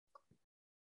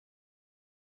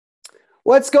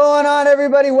What's going on,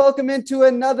 everybody? Welcome into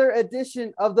another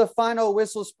edition of the Final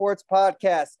Whistle Sports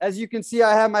Podcast. As you can see,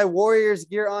 I have my Warriors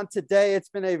gear on today. It's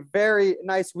been a very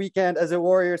nice weekend as a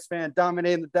Warriors fan,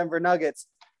 dominating the Denver Nuggets.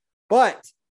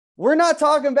 But we're not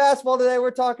talking basketball today.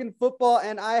 We're talking football,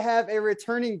 and I have a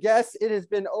returning guest. It has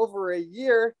been over a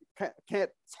year.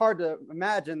 It's hard to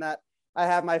imagine that I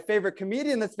have my favorite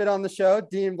comedian that's been on the show,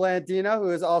 Dean Blandino,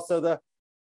 who is also the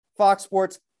Fox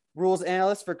Sports rules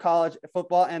analyst for college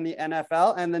football and the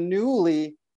NFL, and the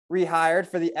newly rehired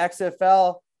for the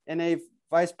XFL in a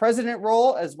vice president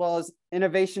role, as well as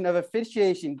innovation of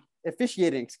officiating.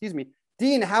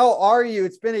 Dean, how are you?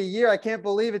 It's been a year. I can't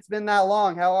believe it's been that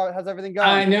long. How's everything going?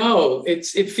 I know it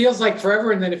feels like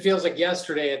forever, and then it feels like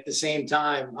yesterday at the same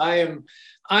time.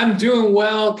 I'm doing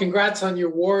well. Congrats on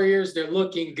your Warriors. They're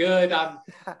looking good. I'm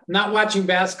not watching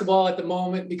basketball at the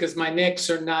moment because my Knicks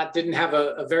didn't have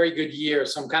a very good year.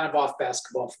 So I'm kind of off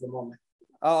basketball for the moment.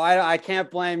 Oh, I can't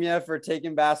blame you for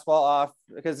taking basketball off,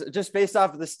 because just based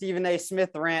off of the Stephen A. Smith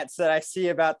rants that I see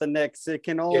about the Knicks, it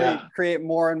can only create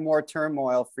more and more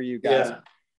turmoil for you guys. Yeah.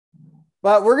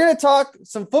 But we're going to talk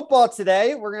some football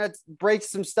today. We're going to break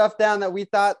some stuff down that we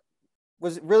thought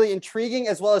was really intriguing,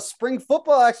 as well as spring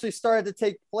football actually started to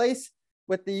take place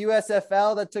with the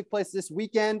USFL that took place this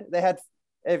weekend. They have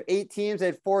 8 teams. They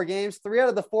had 4 games. 3 out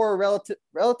of the 4 are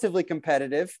relatively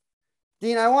competitive.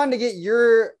 Dean, I wanted to get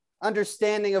your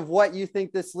understanding of what you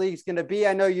think this league is going to be.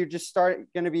 I know you're just going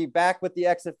to be back with the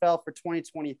XFL for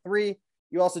 2023.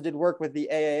 You also did work with the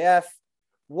AAF.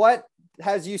 What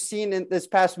has you seen in this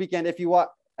past weekend, if you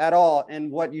want at all, and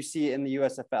what you see in the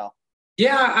USFL?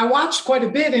 Yeah, I watched quite a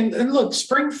bit. And look,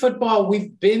 spring football,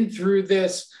 we've been through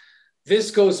this.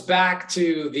 This goes back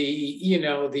to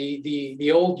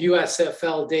the old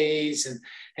USFL days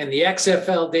and the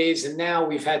XFL days. And now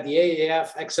we've had the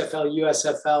AAF, XFL,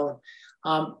 USFL.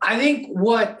 I think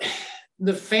what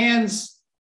the fans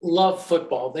love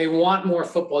football. They want more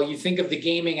football. You think of the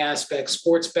gaming aspect,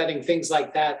 sports betting, things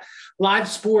like that. Live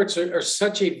sports are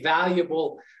such a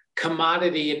valuable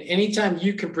commodity. And anytime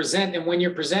you can present, and when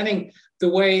you're presenting the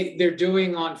way they're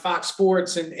doing on Fox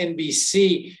Sports and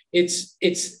NBC,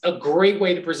 it's a great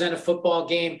way to present a football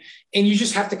game. And you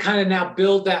just have to kind of now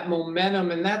build that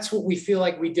momentum. And that's what we feel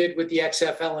like we did with the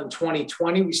XFL in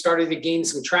 2020. We started to gain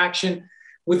some traction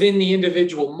within the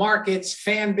individual markets,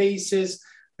 fan bases.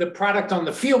 The product on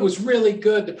the field was really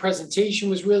good. The presentation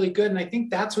was really good. And I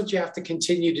think that's what you have to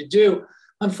continue to do.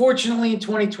 Unfortunately, in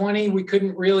 2020, we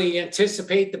couldn't really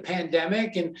anticipate the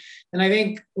pandemic. And I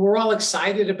think we're all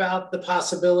excited about the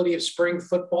possibility of spring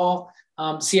football,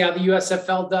 see how the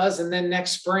USFL does. And then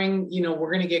next spring,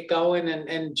 we're going to get going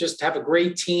and just have a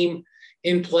great team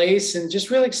in place, and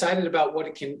just really excited about what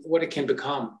it can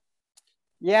become.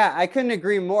 Yeah, I couldn't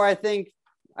agree more. I think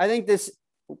this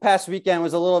past weekend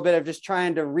was a little bit of just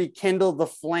trying to rekindle the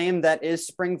flame that is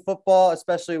spring football,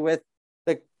 especially with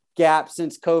the gap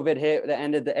since COVID hit that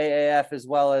ended the AAF as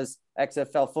well as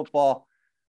XFL football.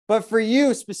 But for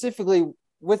you specifically,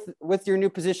 with your new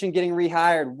position getting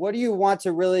rehired, what do you want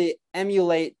to really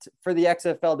emulate for the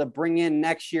XFL to bring in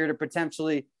next year to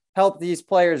potentially help these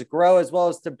players grow, as well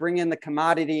as to bring in the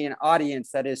commodity and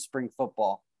audience that is spring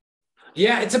football?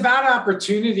 Yeah, it's about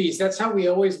opportunities. That's how we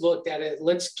always looked at it.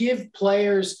 Let's give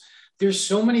players, there's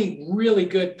so many really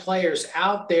good players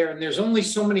out there, and there's only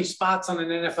so many spots on an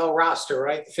NFL roster,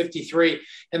 right? 53,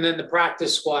 and then the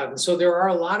practice squad. And so there are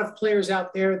a lot of players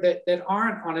out there that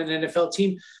aren't on an NFL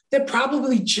team that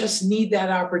probably just need that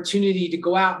opportunity to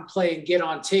go out and play and get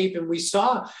on tape. And we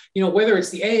saw, whether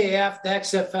it's the AAF, the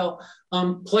XFL,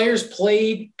 players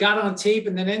played, got on tape,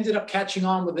 and then ended up catching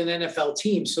on with an NFL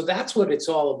team. So that's what it's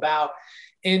all about.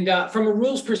 And from a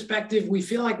rules perspective, we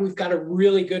feel like we've got a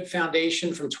really good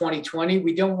foundation from 2020.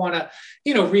 We don't want to,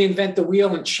 reinvent the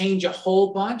wheel and change a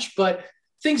whole bunch, but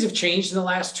things have changed in the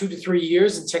last 2 to 3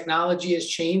 years, and technology has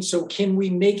changed. So can we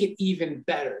make it even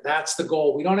better? That's the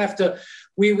goal. We don't have to,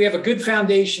 we have a good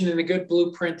foundation and a good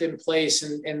blueprint in place.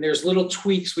 And there's little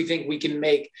tweaks we think we can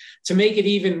make to make it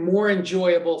even more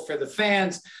enjoyable for the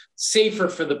fans, safer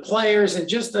for the players, and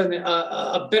just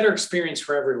a better experience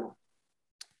for everyone.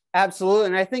 Absolutely.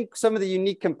 And I think some of the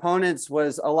unique components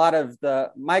was a lot of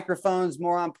the microphones,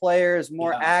 more on players,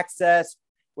 more access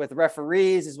with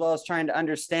referees, as well as trying to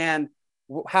understand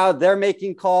how they're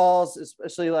making calls,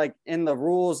 especially like in the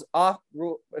rules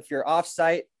if you're off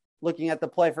site, looking at the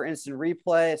play for instant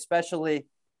replay, especially.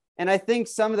 And I think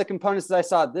some of the components that I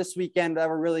saw this weekend that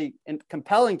were really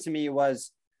compelling to me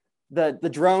was the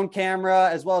drone camera,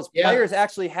 as well as players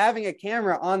actually having a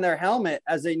camera on their helmet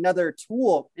as another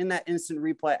tool in that instant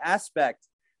replay aspect.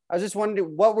 I was just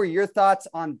wondering, what were your thoughts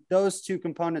on those two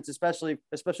components, especially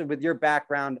with your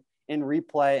background in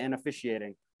replay and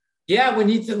officiating. Yeah, when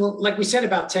like we said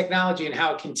about technology and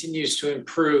how it continues to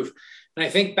improve. And I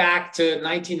think back to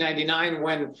 1999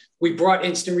 when we brought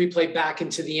instant replay back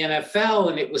into the NFL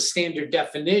and it was standard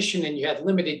definition and you had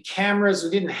limited cameras. We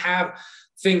didn't have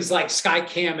things like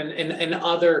Skycam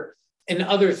and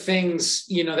other things,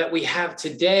 you know, that we have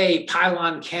today,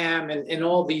 Pylon Cam and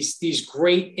all these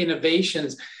great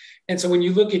innovations. And so when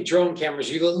you look at drone cameras,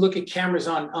 you look at cameras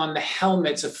on the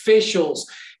helmets,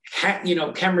 officials, you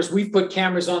know, cameras, we've put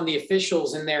cameras on the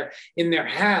officials in their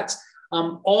hats.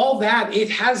 All that, it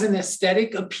has an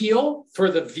aesthetic appeal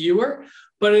for the viewer,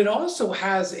 but it also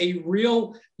has a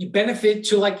real benefit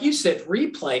to, like you said,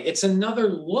 replay. It's another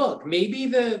look. Maybe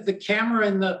the camera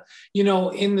in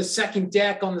the second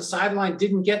deck on the sideline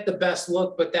didn't get the best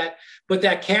look, but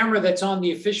that camera that's on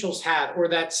the official's hat or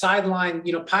that sideline,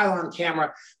 you know, pylon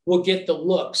camera will get the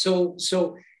look. So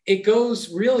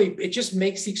it just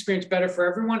makes the experience better for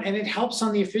everyone. And it helps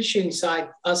on the officiating side,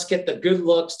 us get the good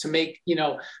looks to make, you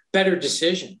know, better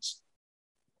decisions.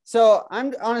 So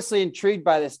I'm honestly intrigued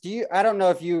by this. I don't know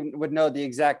if you would know the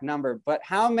exact number, but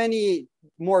how many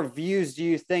more views do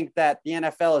you think that the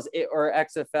NFL or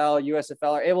XFL,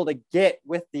 USFL are able to get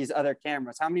with these other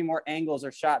cameras? How many more angles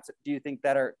or shots do you think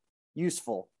that are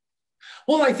useful?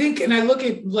 Well, I think, and I look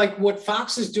at like what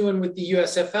Fox is doing with the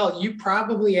USFL, you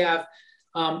probably have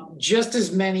just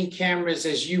as many cameras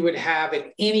as you would have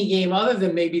at any game other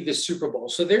than maybe the Super Bowl.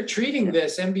 So they're treating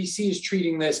this, NBC is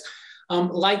treating this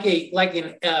like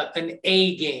an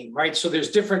A game, right? So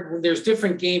there's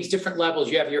different games, different levels.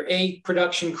 You have your A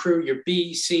production crew, your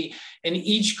B, C, and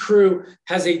each crew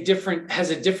has a different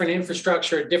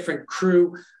infrastructure, a different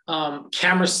crew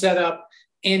camera setup,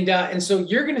 and so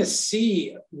you're going to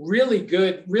see really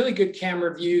good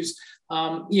camera views.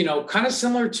 You know, kind of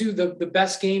similar to the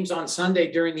best games on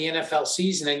Sunday during the NFL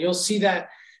season, and you'll see that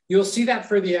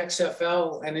for the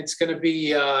XFL, and it's going to be,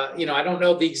 you know, I don't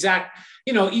know the exact.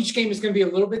 You know, each game is going to be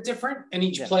a little bit different and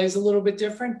each play is a little bit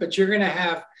different, but you're going to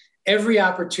have every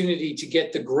opportunity to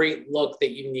get the great look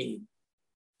that you need.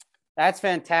 That's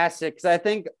fantastic. Because I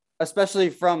think,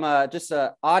 especially from just an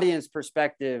audience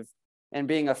perspective and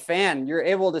being a fan, you're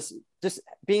able to just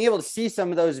being able to see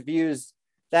some of those views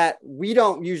that we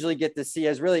don't usually get to see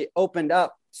has really opened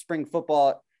up spring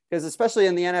football. Because especially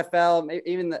in the NFL,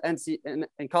 even the NC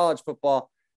in college football,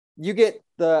 you get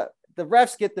the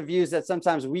refs get the views that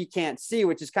sometimes we can't see,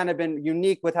 which has kind of been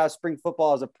unique with how spring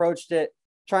football has approached it,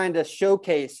 trying to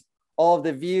showcase all of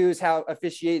the views, how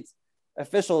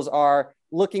officials are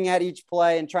looking at each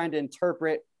play and trying to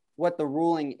interpret what the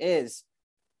ruling is.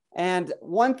 And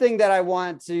one thing that I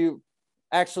wanted to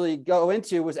actually go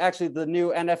into was actually the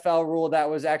new NFL rule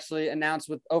that was actually announced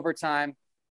with overtime,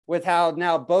 with how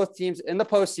now both teams in the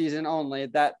postseason only,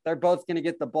 that they're both going to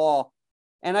get the ball.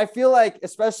 And I feel like,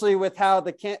 especially with how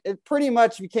it pretty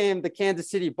much became the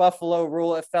Kansas City Buffalo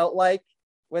rule, it felt like,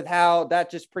 with how that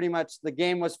just pretty much the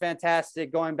game was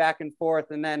fantastic going back and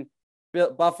forth. And then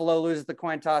Buffalo loses the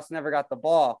coin toss, never got the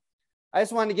ball. I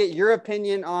just wanted to get your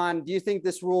opinion on, do you think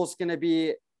this rule is going to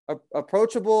be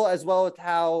approachable, as well as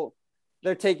how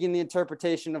they're taking the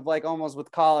interpretation of, like, almost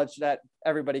with college, that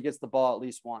everybody gets the ball at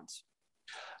least once?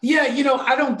 Yeah, you know,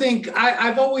 I don't think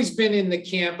I've always been in the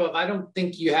camp of, I don't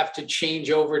think you have to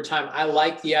change overtime. I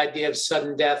like the idea of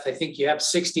sudden death. I think you have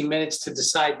 60 minutes to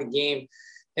decide the game.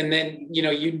 And then, you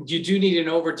know, you do need an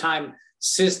overtime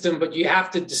system, but you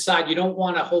have to decide. You don't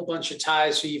want a whole bunch of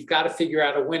ties, so you've got to figure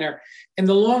out a winner. And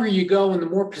the longer you go and the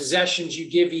more possessions you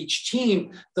give each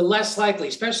team, the less likely,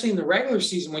 especially in the regular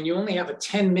season when you only have a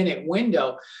 10-minute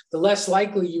window, the less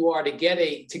likely you are to get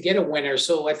a winner.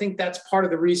 So I think that's part of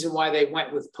the reason why they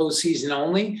went with postseason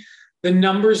only. The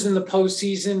numbers in the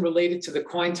postseason related to the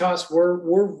coin toss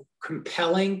were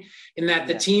compelling, in that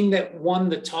the team that won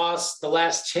the toss the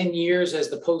last 10 years as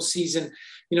the postseason,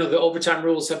 you know, the overtime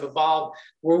rules have evolved,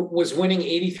 was winning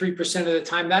 83% of the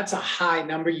time. That's a high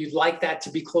number. You'd like that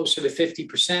to be closer to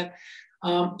 50%.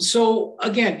 So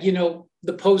again, you know,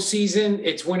 the postseason,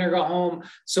 it's win or go home.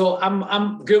 So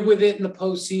I'm good with it in the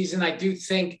postseason. I do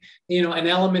think, you know, an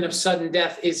element of sudden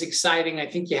death is exciting. I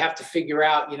think you have to figure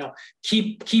out, you know,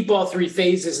 keep all three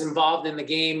phases involved in the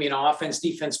game, you know, offense,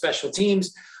 defense, special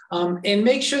teams. And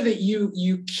make sure that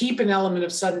you keep an element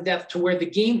of sudden death to where the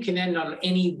game can end on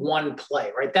any one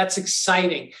play, right? That's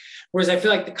exciting. Whereas I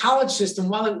feel like the college system,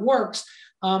 while it works,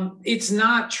 it's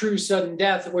not true sudden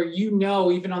death, where, you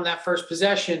know, even on that first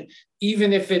possession,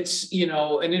 even if it's, you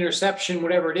know, an interception,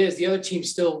 whatever it is, the other team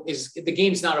still is, the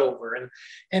game's not over.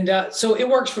 And so it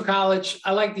works for college.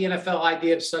 I like the NFL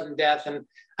idea of sudden death. And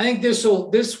I think this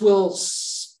will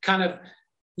kind of,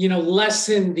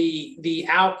 lessen the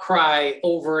outcry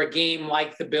over a game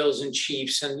like the Bills and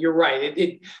Chiefs. And you're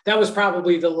right. That was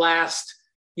probably the last,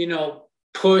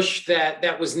 push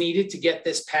that was needed to get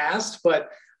this passed. But,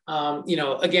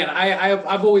 again,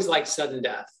 I've always liked sudden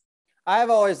death. I've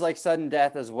always liked sudden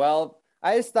death as well.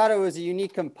 I just thought it was a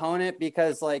unique component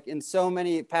because, like, in so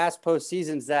many past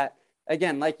postseasons that,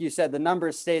 again, like you said, the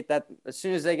numbers state that as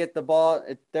soon as they get the ball,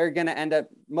 they're going to end up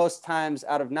most times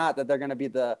out of not that they're going to be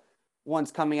the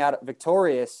ones coming out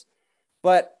victorious.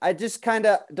 But I just kind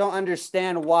of don't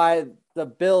understand why the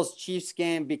Bills Chiefs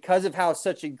game, because of how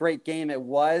such a great game it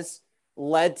was,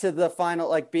 led to the final,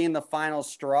 like being the final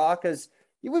straw. Because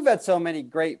we've had so many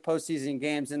great postseason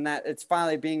games and that it's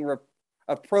finally being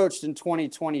approached in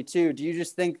 2022. Do you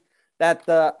just think that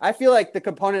I feel like the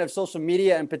component of social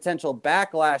media and potential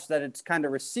backlash that it's kind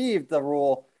of received the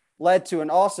rule led to, and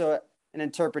also an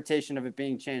interpretation of it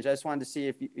being changed? I just wanted to see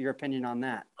if your opinion on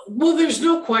that. Well, there's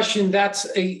no question that's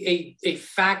a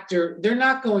factor. They're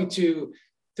not going to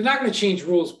change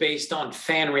rules based on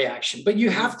fan reaction, but you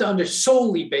have to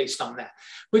solely based on that.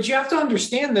 But you have to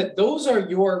understand that those are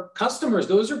your customers.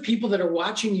 Those are people that are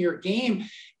watching your game,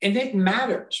 and it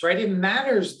matters, right? It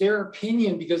matters their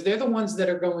opinion because they're the ones that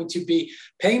are going to be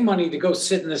paying money to go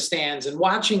sit in the stands and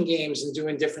watching games and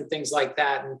doing different things like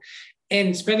that.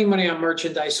 And spending money on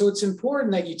merchandise. So it's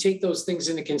important that you take those things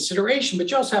into consideration,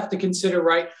 but you also have to consider,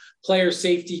 right, player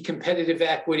safety, competitive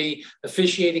equity,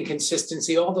 officiating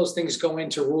consistency, all those things go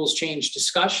into rules change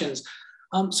discussions.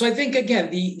 So I think, again,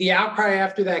 the outcry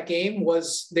after that game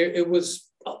was there. There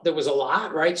was a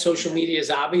lot, right? Social media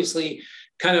is obviously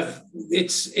kind of,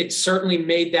 it's certainly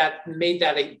made that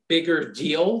a bigger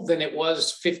deal than it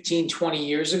was 15, 20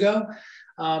 years ago.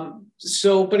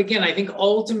 But again, I think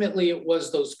ultimately it was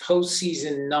those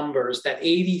postseason numbers, that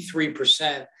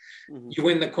 83%, you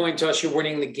win the coin toss, you're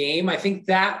winning the game. I think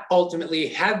that ultimately,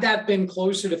 had that been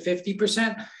closer to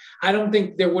 50%, I don't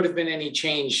think there would have been any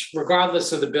change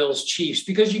regardless of the Bills Chiefs,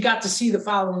 because you got to see the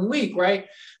following week, right?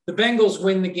 The Bengals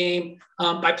win the game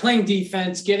by playing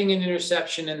defense, getting an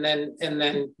interception, and then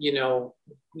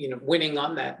winning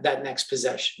on that next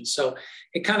possession. So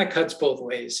it kind of cuts both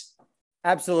ways.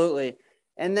 Absolutely.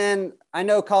 And then I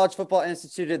know College Football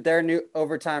instituted their new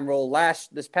overtime rule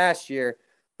this past year,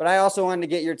 but I also wanted to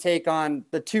get your take on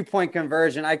the 2-point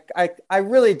conversion. I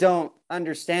really don't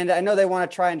understand it. I know they want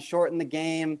to try and shorten the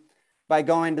game by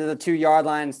going to the 2-yard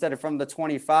line instead of from the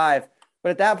 25. But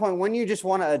at that point, when you just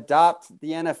want to adopt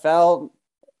the NFL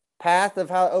path of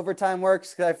how overtime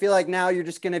works, because I feel like now you're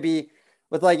just going to be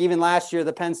with, like, even last year,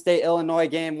 the Penn State Illinois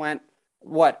game went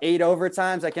 8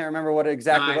 overtimes. I can't remember what it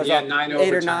exactly was. 9 8 or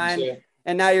overtimes, 9. yeah.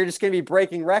 And now you're just going to be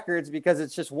breaking records because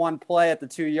it's just one play at the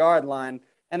 2-yard line.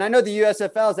 And I know the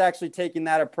USFL is actually taking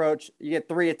that approach. You get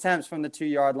 3 attempts from the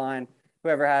 2-yard line.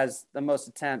 Whoever has the most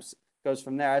attempts goes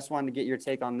from there. I just wanted to get your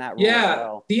take on that rule as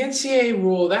well. The NCAA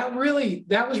rule, that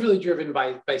was really driven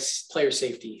by player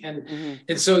safety.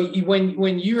 And so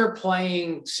when you're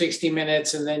playing 60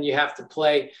 minutes and then you have to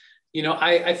play,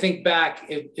 I think back,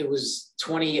 it was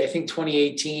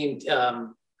 2018,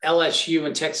 LSU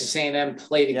and Texas A&M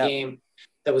played a game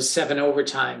that was 7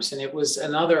 overtimes, and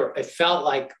it felt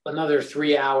like another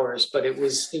 3 hours, but it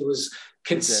was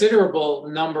considerable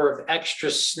number of extra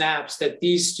snaps that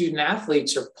these student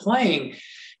athletes are playing.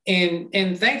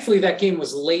 And thankfully that game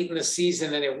was late in the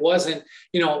season, and it wasn't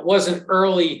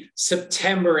early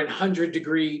September in 100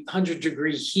 degree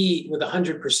heat with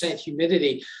 100%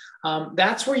 humidity.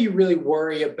 That's where you really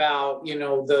worry about,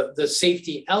 the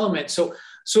safety element.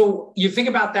 So you think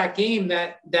about that game,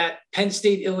 that Penn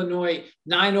State, Illinois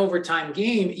 9 overtime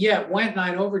game. Yeah, it went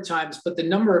 9 overtimes, but the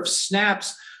number of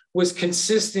snaps was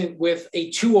consistent with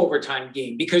a 2 overtime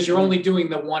game because you're only doing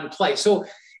the one play. So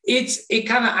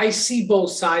I see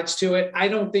both sides to it. I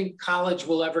don't think college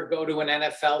will ever go to an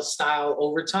NFL style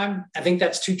overtime. I think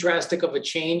that's too drastic of a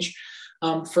change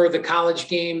for the college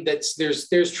game.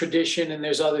 There's tradition and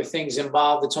there's other things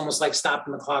involved. It's almost like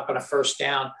stopping the clock on a first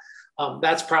down.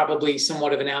 That's probably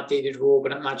somewhat of an outdated rule,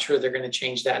 but I'm not sure they're going to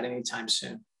change that anytime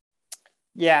soon.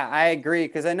 Yeah, I agree,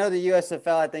 because I know the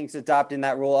USFL, I think, is adopting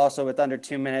that rule also with under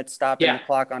 2 minutes, stopping the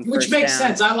clock on first down. Which makes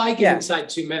sense. I like it inside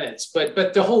 2 minutes, but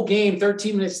the whole game,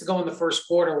 13 minutes to go in the first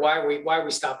quarter, why are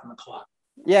we stopping the clock?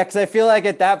 Yeah, because I feel like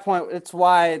at that point, it's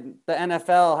why the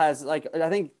NFL has, I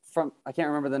think I can't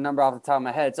remember the number off the top of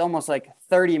my head. It's almost like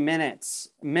 30 minutes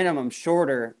minimum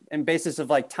shorter in basis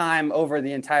of time over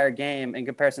the entire game in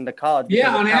comparison to college.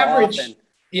 Yeah, on average.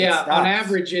 Yeah, on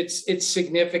average, it's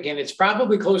significant. It's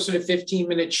probably closer to 15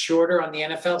 minutes shorter on the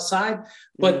NFL side,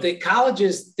 but the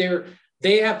colleges,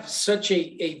 they have such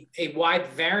a wide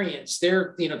variance.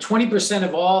 They're, 20%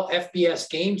 of all FBS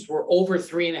games were over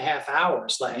 3.5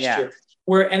 hours last year.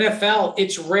 Where NFL,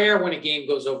 it's rare when a game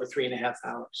goes over 3.5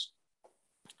 hours.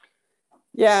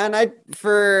 Yeah, and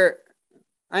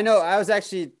I know I was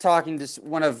actually talking to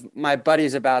one of my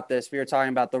buddies about this. We were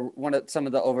talking about some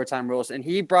of the overtime rules, and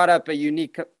he brought up a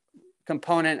unique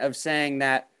component of saying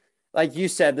that, like you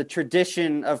said, the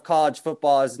tradition of college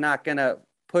football is not going to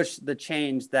push the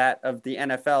change that of the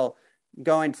NFL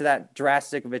going to that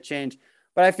drastic of a change.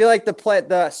 But I feel like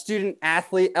the student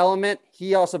athlete element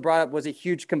he also brought up was a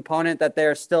huge component, that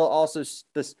they're still also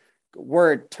this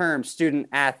term student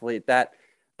athlete, that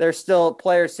there's still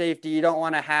player safety. You don't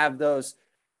want to have those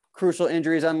crucial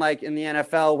injuries, unlike in the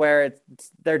NFL where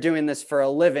they're doing this for a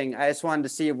living. I just wanted to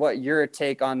see what your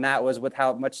take on that was, with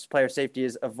how much player safety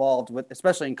has evolved,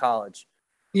 especially in college.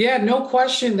 Yeah, no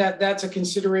question that's a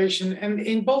consideration. And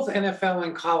in both NFL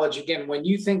and college, again, when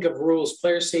you think of rules,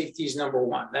 player safety is number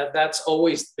one. That's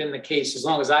always been the case as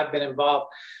long as I've been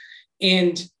involved.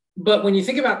 But when you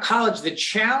think about college, the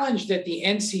challenge that the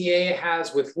NCAA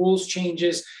has with rules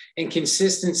changes and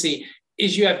consistency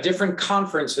is you have different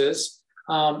conferences.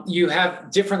 You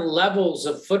have different levels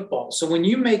of football. So when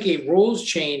you make a rules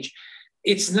change,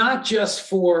 it's not just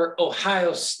for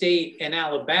Ohio State and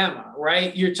Alabama,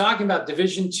 right? You're talking about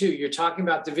Division II, you're talking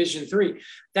about Division III.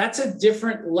 That's a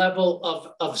different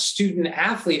level of student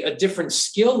athlete, a different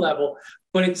skill level,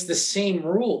 but it's the same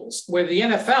rules. Where the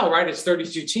NFL, right, it's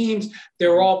 32 teams.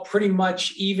 They're all pretty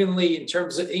much evenly in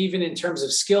terms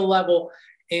of skill level.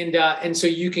 And so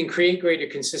you can create greater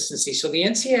consistency. So the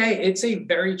NCAA, it's a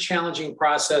very challenging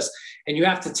process, and you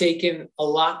have to take in a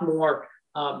lot more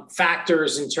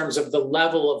factors in terms of the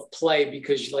level of play,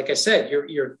 because, like I said,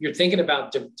 you're thinking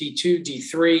about D2,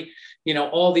 D3,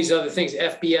 all these other things,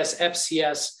 FBS,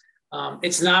 FCS.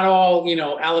 It's not all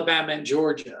Alabama and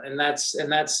Georgia, and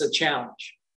that's a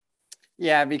challenge.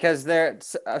 Yeah, because they're,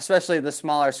 especially the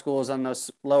smaller schools on those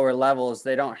lower levels,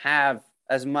 they don't have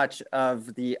as much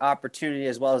of the opportunity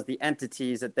as well as the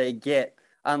entities that they get,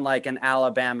 unlike an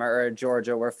Alabama or a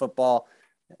Georgia, where football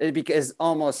is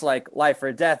almost like life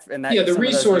or death. And that the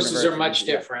resources are much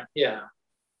different. Yeah.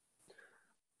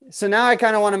 So now I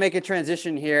kind of want to make a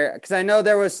transition here, because I know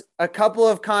there was a couple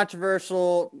of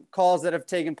controversial calls that have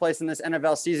taken place in this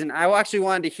NFL season. I actually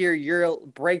wanted to hear your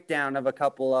breakdown of a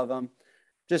couple of them,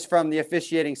 just from the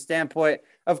officiating standpoint.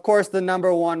 Of course, the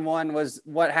number one was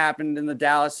what happened in the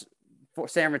Dallas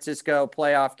San Francisco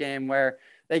playoff game, where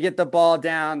they get the ball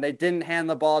down. They didn't hand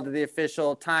the ball to the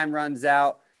official. Time runs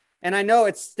out. And I know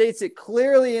it states it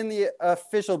clearly in the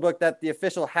official book that the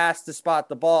official has to spot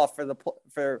the ball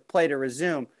for play to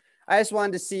resume. I just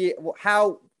wanted to see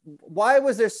why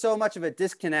was there so much of a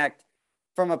disconnect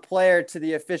from a player to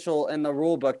the official in the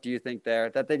rule book, do you think,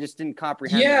 that they just didn't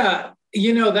comprehend? Yeah,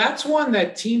 that's one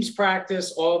that teams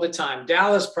practice all the time.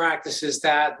 Dallas practices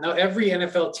that. Now, every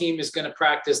NFL team is going to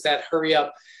practice that hurry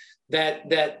up, that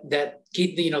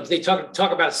they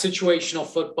talk about situational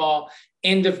football,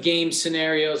 end of game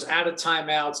scenarios, out of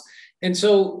timeouts. And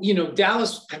so,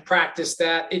 Dallas practiced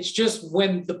that. It's just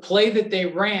when the play that they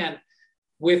ran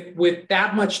with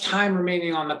that much time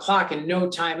remaining on the clock and no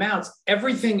timeouts,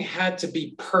 everything had to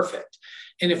be perfect.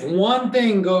 And if one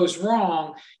thing goes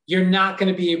wrong, you're not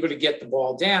going to be able to get the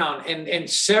ball down. And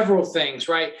several things,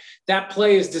 right? That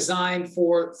play is designed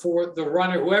for the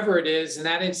runner, whoever it is. In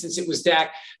that instance, it was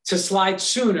Dak, to slide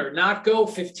sooner, not go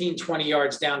 15, 20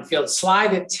 yards downfield,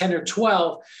 slide at 10 or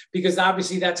 12, because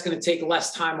obviously that's going to take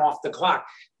less time off the clock.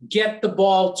 Get the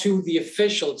ball to the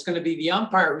official. It's going to be the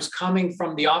umpire who's coming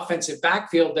from the offensive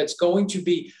backfield that's going to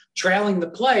be trailing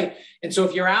the play. And so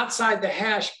if you're outside the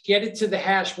hash, get it to the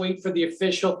hash, wait for the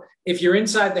official. If you're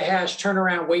inside the hash, turn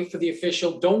around, wait for the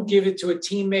official. Don't give it to a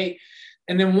teammate.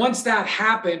 And then once that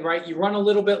happened, right, you run a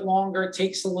little bit longer, it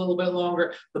takes a little bit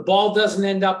longer. The ball doesn't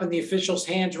end up in the official's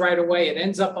hands right away. It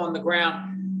ends up on the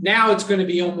ground. Now it's going to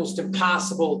be almost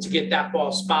impossible to get that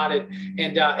ball spotted.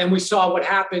 And we saw what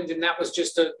happened. And that was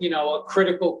just a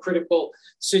critical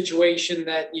situation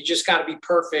that you just got to be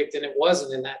perfect. And it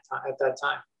wasn't in that time at that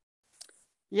time.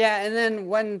 Yeah. And then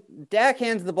when Dak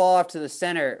hands the ball off to the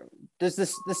center, the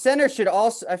center should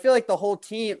also, I feel like the whole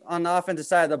team on the offensive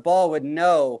side of the ball would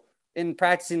know in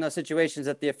practicing those situations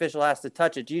that the official has to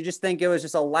touch it. Do you just think it was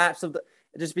just a lapse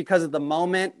just because of the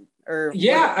moment?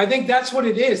 Yeah, I think that's what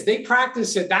it is. They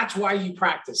practice it. That's why you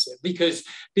practice it, because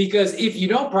if you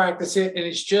don't practice it and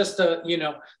it's just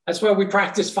that's why we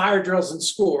practice fire drills in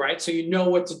school, right? So you know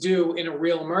what to do in a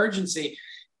real emergency.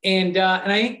 And I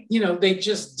think, they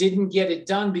just didn't get it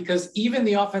done, because even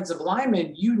the offensive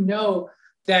linemen,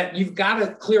 that you've got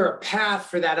to clear a path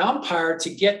for that umpire to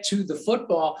get to the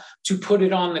football, to put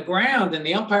it on the ground. And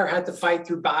the umpire had to fight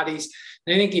through bodies.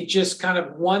 And I think it just kind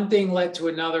of one thing led to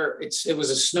another. It was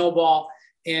a snowball.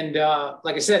 And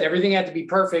like I said, everything had to be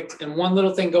perfect. And one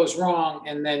little thing goes wrong,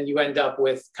 and then you end up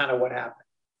with kind of what happened.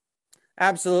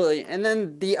 Absolutely. And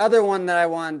then the other one that I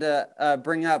wanted to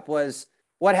bring up was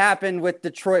what happened with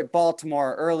Detroit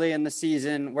Baltimore early in the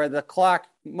season, where the clock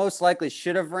most likely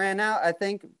should have ran out, I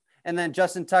think. And then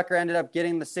Justin Tucker ended up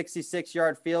getting the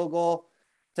 66-yard field goal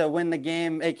to win the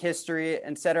game, make history,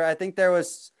 et cetera. I think there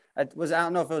was I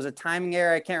don't know if it was a timing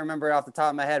error. I can't remember it off the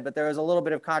top of my head, but there was a little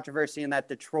bit of controversy in that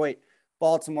Detroit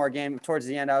Baltimore game towards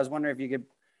the end. I was wondering if you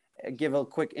could give a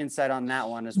quick insight on that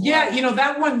one as well. Yeah,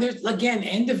 that one, there's, again,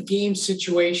 end of game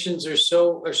situations are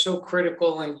so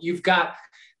critical, and you've got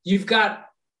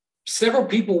several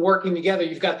people working together.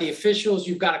 You've got the officials,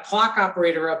 you've got a clock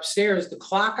operator upstairs. The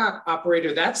clock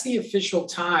operator, that's the official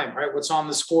time, right? What's on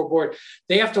the scoreboard.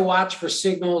 They have to watch for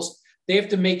signals. They have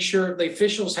to make sure, the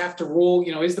officials have to rule,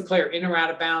 is the player in or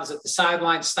out of bounds at the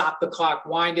sideline, stop the clock,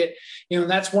 wind it.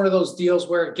 That's one of those deals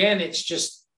where, again, it's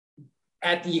just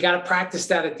you got to practice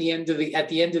that at the end of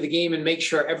the game and make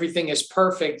sure everything is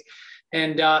perfect.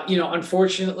 And,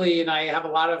 unfortunately, and I have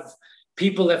a lot of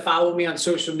people that follow me on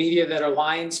social media that are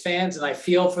Lions fans, and I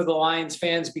feel for the Lions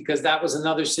fans, because that was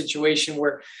another situation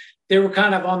where they were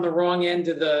kind of on the wrong end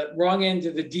of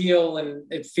the deal. And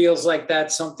it feels like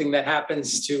that's something that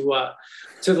happens to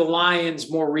the Lions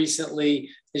more recently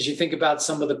as you think about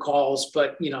some of the calls.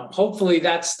 But, hopefully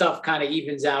that stuff kind of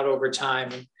evens out over time,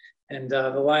 and the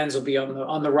Lions will be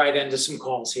on the right end of some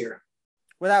calls here.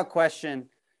 Without question.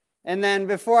 And then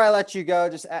before I let you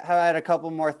go, I had a couple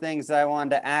more things that I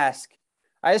wanted to ask.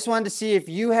 I just wanted to see if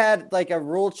you had like a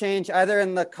rule change, either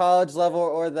in the college level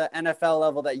or the NFL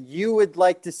level, that you would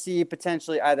like to see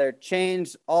potentially either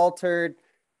changed, altered,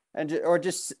 or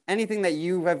just anything that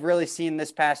you have really seen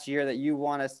this past year that you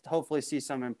want to hopefully see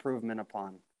some improvement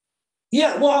upon.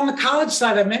 Yeah, well, on the college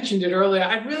side, I mentioned it earlier.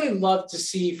 I'd really love to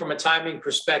see, from a timing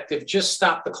perspective, just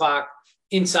stop the clock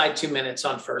inside 2 minutes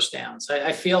on first downs.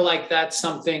 I feel like that's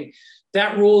something,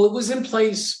 that rule, it was in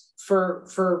place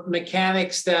for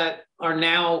mechanics that are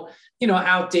now,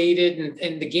 outdated,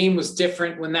 and the game was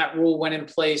different when that rule went in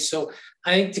place. So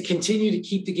I think to continue to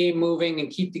keep the game moving and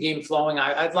keep the game flowing,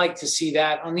 I'd like to see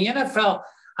that. On the NFL,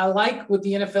 I like what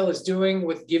the NFL is doing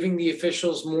with giving the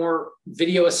officials more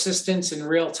video assistance in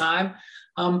real time.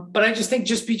 But I just think,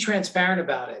 just be transparent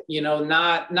about it,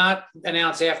 not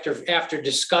announce after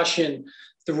discussion,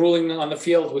 the ruling on the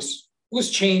field was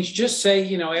changed. Just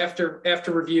say,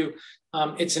 after review,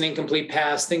 it's an incomplete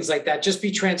pass, things like that. Just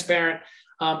be transparent.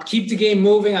 Keep the game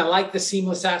moving. I like the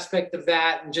seamless aspect of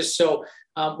that. And just so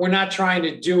we're not trying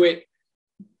to do it,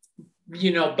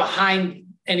 behind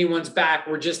anyone's back.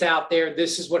 We're just out there.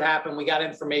 This is what happened. We got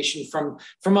information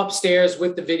from upstairs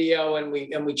with the video, and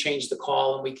we changed the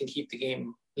call, and we can keep the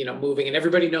game, moving, and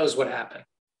everybody knows what happened.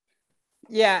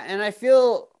 Yeah. And I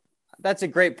feel that's a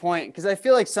great point, because I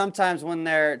feel like sometimes when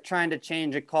they're trying to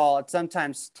change a call, it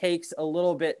sometimes takes a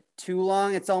little bit too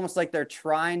long. It's almost like they're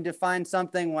trying to find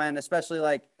something, when, especially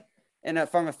like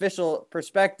from official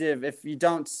perspective, if you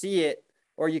don't see it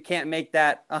or you can't make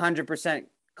that 100%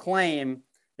 claim,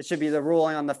 it should be the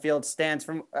ruling on the field stands.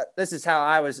 From this is how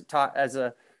I was taught as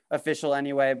a official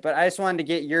anyway. But I just wanted to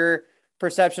get your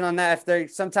perception on that. If they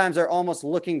sometimes are almost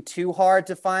looking too hard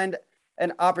to find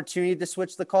an opportunity to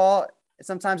switch the call,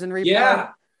 sometimes in replay. Yeah,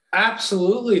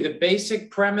 absolutely. The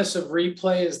basic premise of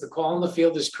replay is the call on the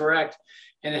field is correct,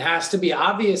 and it has to be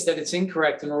obvious that it's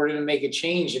incorrect in order to make a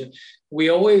change. And we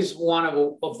always want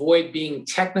to avoid being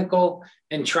technical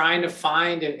and trying to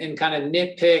find and kind of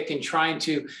nitpick and trying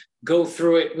to go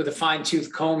through it with a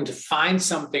fine-tooth comb to find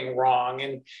something wrong.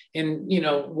 And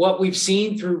what we've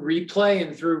seen through replay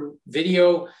and through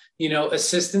video,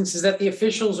 assistance, is that the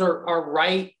officials are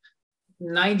right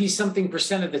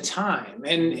 90-something% of the time.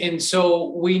 And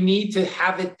so we need to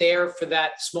have it there for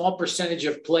that small percentage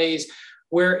of plays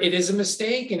where it is a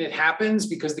mistake, and it happens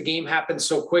because the game happens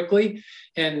so quickly,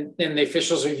 and the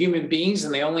officials are human beings,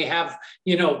 and they only have,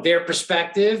 their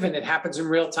perspective, and it happens in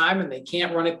real time, and they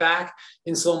can't run it back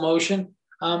in slow motion.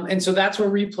 And so that's what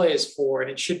replay is for.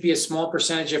 And it should be a small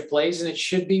percentage of plays, and it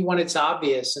should be when it's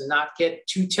obvious, and not get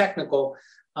too technical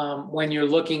when you're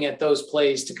looking at those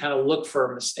plays to kind of look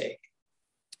for a mistake.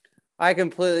 I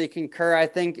completely concur. I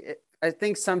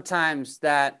think sometimes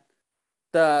that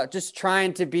just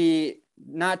trying to be,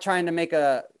 not trying to make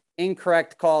a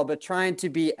incorrect call, but trying to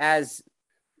be as,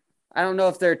 I don't know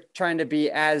if they're trying to be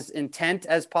as intent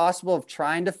as possible of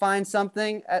trying to find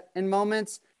something in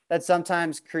moments, that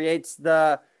sometimes creates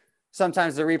the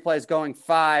sometimes the replay is going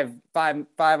five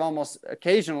almost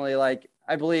occasionally. Like,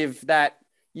 I believe that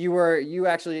you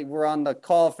actually were on the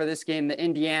call for this game, the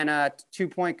Indiana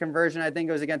 2-point conversion. I think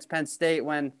it was against Penn State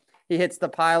when he hits the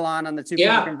pylon on the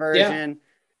 2-point conversion. Yeah.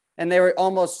 And they were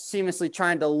almost seamlessly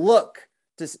trying to look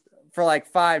for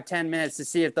like 5-10 minutes to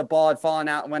see if the ball had fallen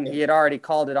out when he had already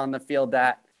called it on the field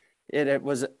that it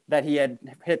was that he had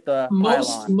hit the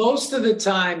pylon. Most of the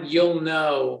time you'll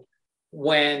know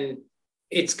when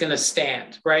it's going to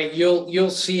stand, right? You'll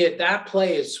see it. That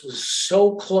play was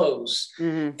so close,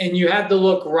 and you had to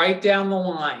look right down the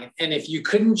line. And if you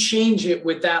couldn't change it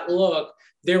with that look,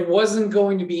 there wasn't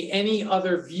going to be any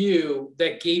other view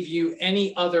that gave you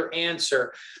any other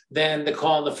answer than the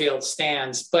call on the field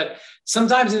stands. But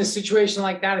sometimes in a situation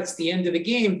like that, it's the end of the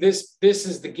game. This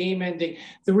is the game ending.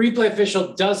 The replay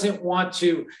official doesn't want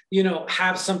to,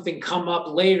 have something come up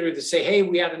later to say, hey,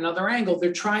 we had another angle.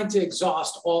 They're trying to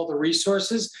exhaust all the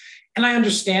resources. And I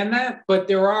understand that, but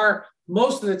there are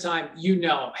most of the time,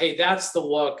 hey, that's the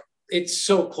look. It's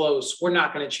so close. We're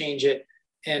not going to change it.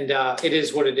 And it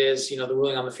is what it is. The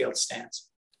ruling on the field stands.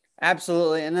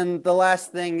 Absolutely. And then the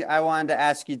last thing I wanted to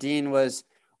ask you, Dean, was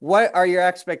what are your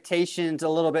expectations a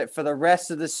little bit for the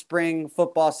rest of the spring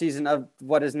football season of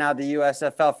what is now the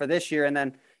USFL for this year? And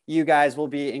then you guys will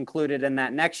be included in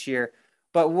that next year.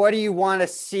 But what do you want to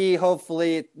see,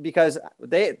 hopefully, because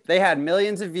they had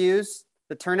millions of views.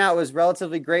 The turnout was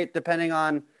relatively great, depending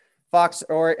on Fox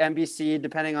or NBC,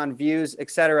 depending on views, et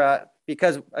cetera.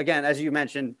 Because, again, as you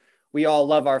mentioned, we all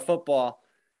love our football.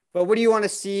 But what do you want to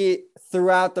see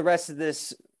throughout the rest of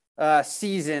this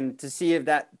season to see if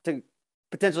that to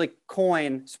potentially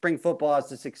coin spring football as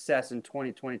a success in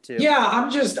 2022? Yeah, I'm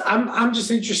just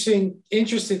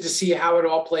interested to see how it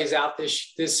all plays out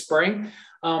this spring.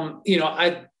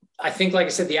 I think, like I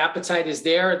said, the appetite is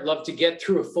there. I'd love to get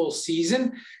through a full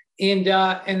season, and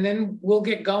then we'll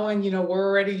get going. We're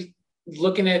already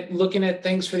looking at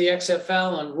things for the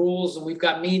XFL and rules, and we've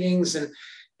got meetings and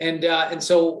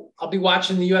so I'll be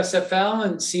watching the USFL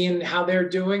and seeing how they're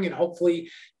doing, and hopefully,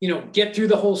 get through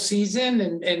the whole season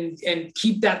and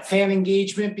keep that fan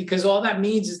engagement, because all that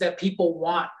means is that people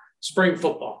want spring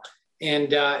football.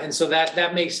 And so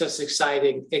that makes us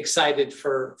excited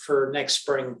for next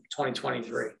spring,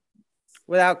 2023.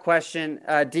 Without question.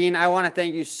 Dean, I want to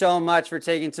thank you so much for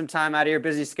taking some time out of your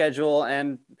busy schedule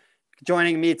and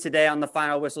joining me today on the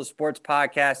Final Whistle Sports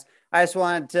Podcast. I just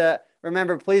wanted to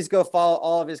remember, please go follow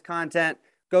all of his content.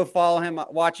 Go follow him,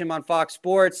 watch him on Fox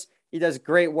Sports. He does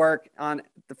great work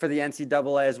for the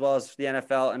NCAA as well as the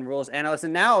NFL and rules analyst.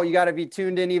 And now you got to be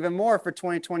tuned in even more for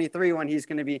 2023 when he's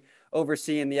going to be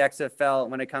overseeing the XFL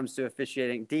when it comes to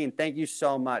officiating. Dean, thank you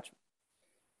so much.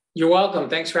 You're welcome.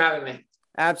 Thanks for having me.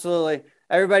 Absolutely.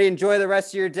 Everybody enjoy the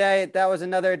rest of your day. That was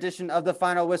another edition of the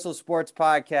Final Whistle Sports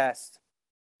Podcast.